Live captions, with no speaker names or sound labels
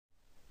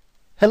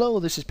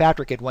Hello, this is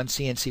Patrick at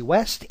OneCNC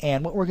West,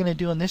 and what we're going to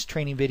do in this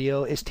training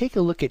video is take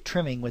a look at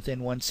trimming within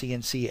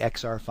OneCNC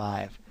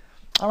XR5.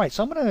 Alright,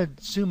 so I'm going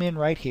to zoom in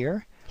right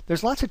here.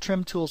 There's lots of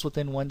trim tools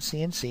within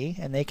OneCNC,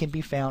 and they can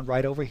be found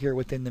right over here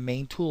within the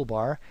main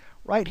toolbar,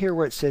 right here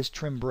where it says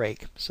Trim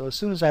Break. So as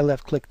soon as I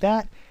left click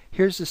that,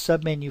 here's the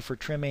submenu for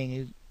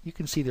trimming. You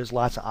can see there's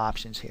lots of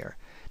options here.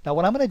 Now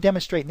what I'm going to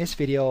demonstrate in this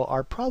video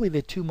are probably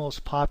the two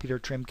most popular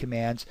trim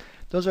commands.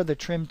 Those are the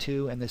Trim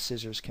To and the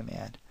Scissors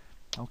command.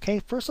 Okay,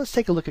 first let's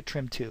take a look at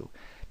Trim To.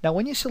 Now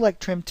when you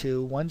select Trim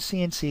To,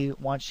 OneCNC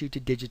wants you to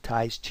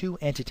digitize two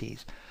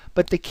entities.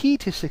 But the key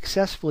to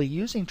successfully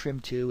using Trim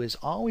To is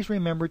always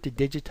remember to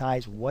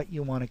digitize what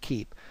you want to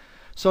keep.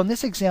 So in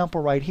this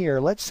example right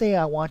here, let's say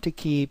I want to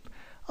keep,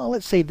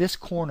 let's say this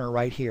corner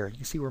right here. You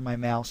can see where my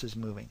mouse is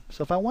moving.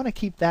 So if I want to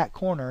keep that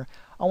corner,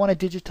 I want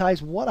to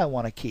digitize what I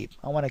want to keep.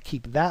 I want to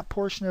keep that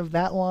portion of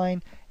that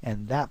line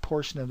and that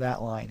portion of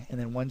that line, and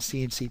then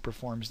OneCNC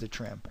performs the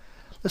trim.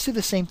 Let's do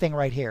the same thing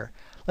right here.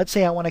 Let's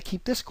say I want to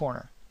keep this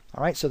corner.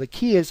 Alright, so the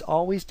key is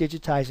always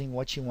digitizing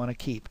what you want to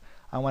keep.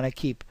 I want to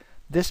keep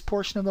this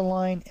portion of the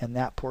line and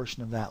that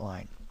portion of that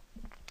line.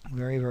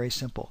 Very, very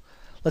simple.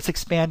 Let's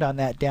expand on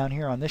that down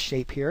here on this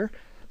shape here.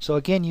 So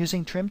again,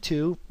 using Trim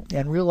To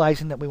and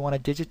realizing that we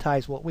want to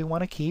digitize what we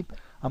want to keep,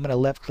 I'm going to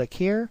left click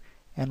here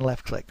and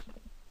left click.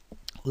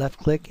 Left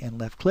click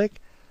and left click,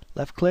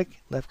 left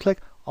click, left click,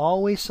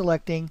 always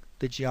selecting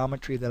the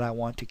geometry that I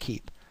want to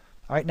keep.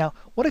 Alright, now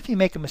what if you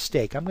make a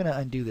mistake? I'm going to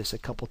undo this a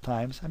couple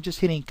times. I'm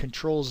just hitting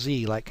Control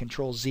Z like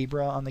Control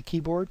Zebra on the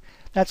keyboard.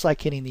 That's like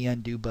hitting the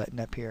undo button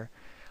up here.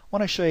 I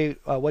want to show you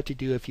what to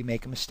do if you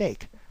make a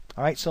mistake.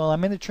 Alright, so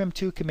I'm in the Trim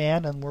To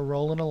command and we're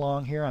rolling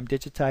along here. I'm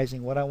digitizing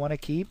what I want to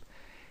keep.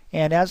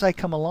 And as I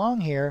come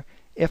along here,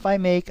 if I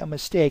make a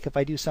mistake, if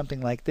I do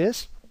something like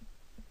this,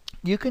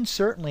 you can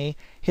certainly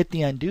hit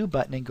the undo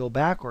button and go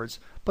backwards,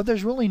 but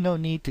there's really no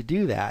need to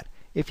do that.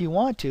 If you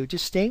want to,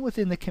 just stay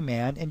within the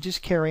command and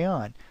just carry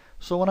on.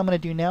 So what I'm going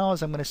to do now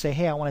is I'm going to say,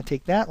 hey, I want to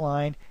take that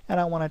line and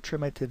I want to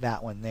trim it to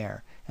that one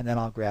there. And then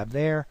I'll grab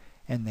there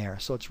and there.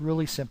 So it's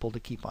really simple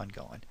to keep on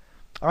going.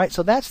 Alright,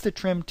 so that's the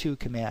Trim To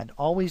command.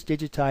 Always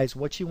digitize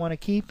what you want to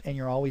keep, and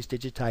you're always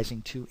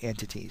digitizing two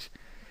entities.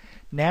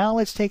 Now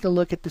let's take a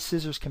look at the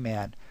Scissors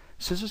command.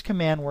 Scissors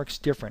command works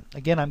different.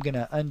 Again, I'm going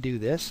to undo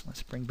this.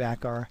 Let's bring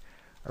back our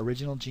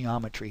original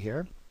geometry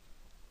here.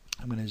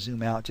 I'm going to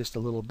zoom out just a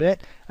little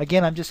bit.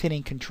 Again, I'm just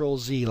hitting Control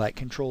Z like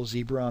Control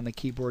Zebra on the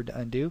keyboard to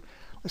undo.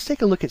 Let's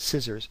take a look at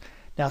Scissors.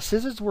 Now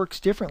Scissors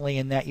works differently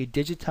in that you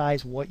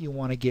digitize what you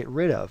want to get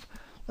rid of.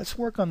 Let's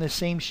work on the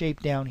same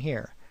shape down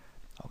here.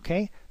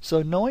 Okay,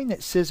 so knowing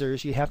that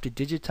Scissors you have to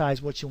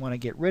digitize what you want to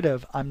get rid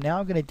of, I'm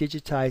now going to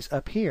digitize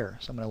up here.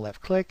 So I'm going to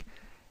left click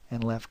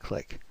and left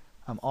click.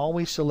 I'm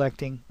always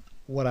selecting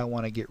what I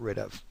want to get rid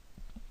of.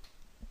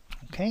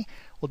 Okay,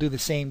 we'll do the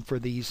same for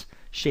these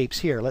shapes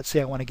here. Let's say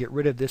I want to get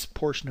rid of this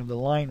portion of the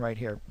line right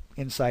here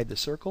inside the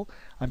circle.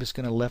 I'm just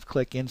going to left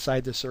click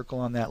inside the circle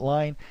on that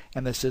line,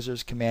 and the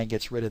Scissors command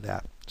gets rid of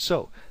that.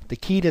 So the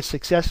key to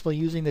successfully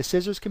using the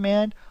Scissors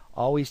command,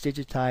 always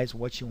digitize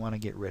what you want to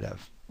get rid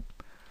of.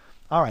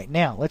 Alright,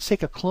 now let's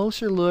take a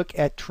closer look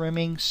at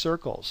trimming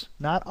circles.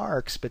 Not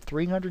arcs, but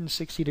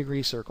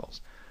 360-degree circles.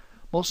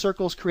 Most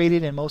circles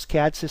created in most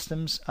CAD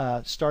systems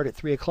start at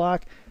 3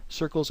 o'clock.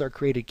 Circles are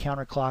created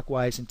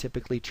counterclockwise and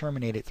typically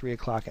terminate at 3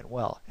 o'clock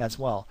as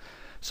well.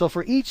 So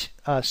for each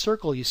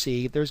circle you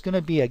see, there's going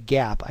to be a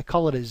gap. I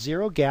call it a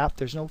zero gap.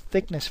 There's no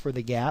thickness for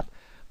the gap,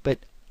 but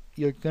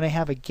you're going to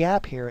have a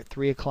gap here at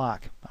 3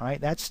 o'clock. Alright,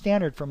 that's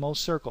standard for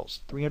most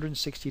circles,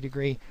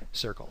 360-degree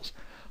circles.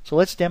 So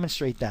let's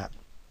demonstrate that.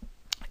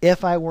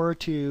 If I were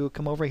to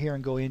come over here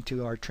and go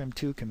into our Trim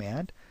To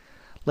command,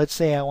 let's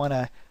say I want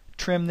to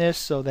trim this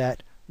so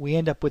that we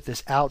end up with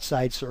this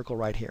outside circle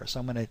right here. So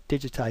I'm going to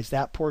digitize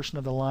that portion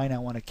of the line I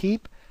want to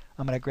keep.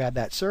 I'm going to grab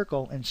that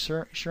circle, and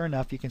sure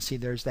enough you can see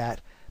there's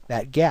that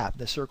gap.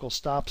 The circle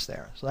stops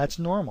there. So that's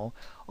normal.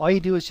 All you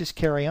do is just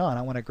carry on.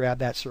 I want to grab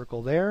that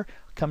circle there,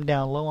 come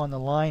down low on the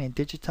line and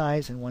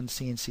digitize, and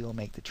OneCNC will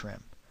make the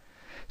trim.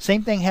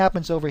 Same thing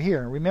happens over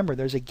here. Remember,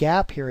 there's a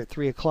gap here at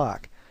 3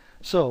 o'clock.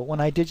 So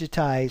when I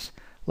digitize,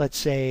 let's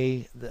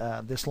say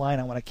this line,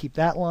 I want to keep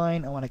that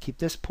line, I want to keep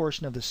this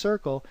portion of the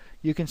circle,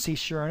 you can see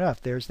sure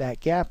enough there's that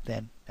gap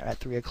then at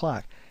 3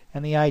 o'clock.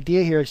 And the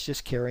idea here is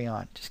just carry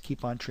on. Just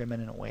keep on trimming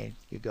and away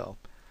you go.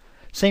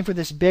 Same for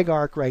this big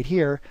arc right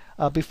here.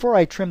 Before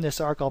I trim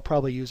this arc, I'll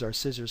probably use our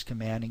Scissors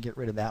command and get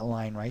rid of that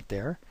line right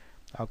there.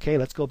 Okay,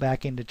 let's go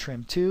back into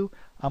Trim To.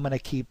 I'm going to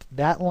keep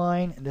that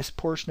line, this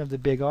portion of the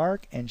big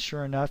arc, and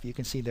sure enough you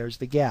can see there's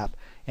the gap.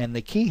 And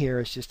the key here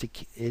is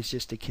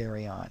just to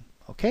carry on.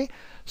 Okay,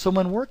 so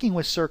when working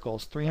with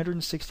circles,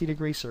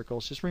 360-degree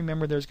circles, just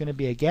remember there's going to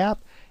be a gap,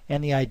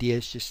 and the idea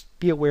is just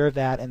be aware of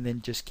that and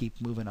then just keep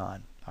moving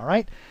on.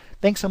 Alright,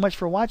 thanks so much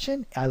for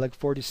watching. I look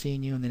forward to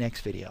seeing you in the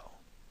next video.